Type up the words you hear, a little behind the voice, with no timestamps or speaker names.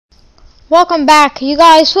Welcome back, you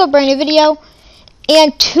guys, to a brand new video.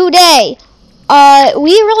 And today,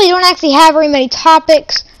 we really don't actually have very many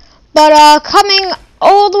topics, but coming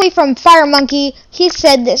all the way from Fire Monkey, he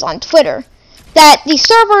said this on Twitter, that the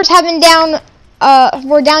servers have been down,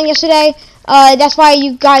 were down yesterday. That's why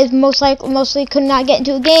you guys mostly could not get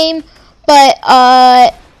into a game, but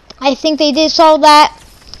I think they did solve that.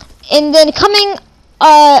 And then coming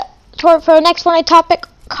for the next Fortnite topic,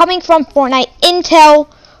 coming from Fortnite Intel,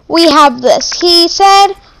 we have this. He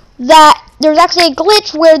said that there's actually a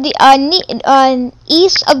glitch where the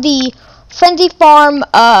east of the Frenzy Farm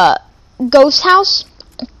ghost house,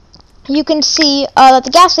 you can see that the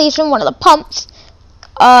gas station, one of the pumps,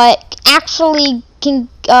 actually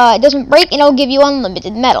doesn't break, and it'll give you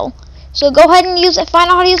unlimited metal. So go ahead and use it.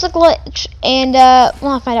 Find out how to use the glitch, and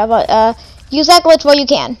well, find out about use that glitch while you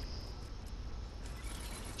can.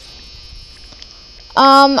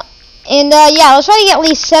 Yeah, let's try to get at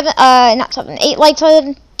least 8 likes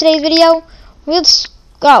on today's video. We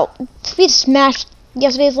smashed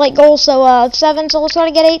yesterday's like goal, so 7, so let's try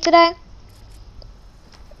to get 8 today.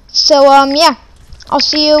 So yeah, I'll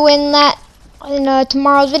see you in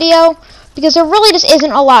tomorrow's video, because there really just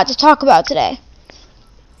isn't a lot to talk about today.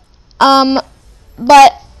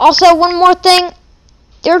 But also one more thing,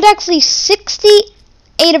 there's actually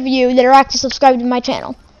 68 of you that are actually subscribed to my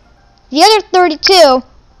channel. The other 32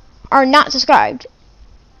 are not subscribed.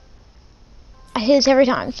 I say this every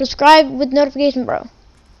time. Subscribe with notification, bro.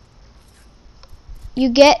 You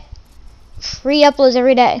get free uploads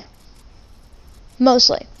every day.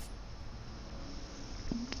 Mostly.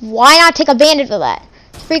 Why not take advantage of that?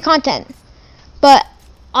 It's free content. But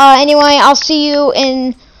anyway, I'll see you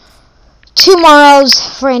in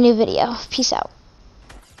tomorrow's brand new video. Peace out.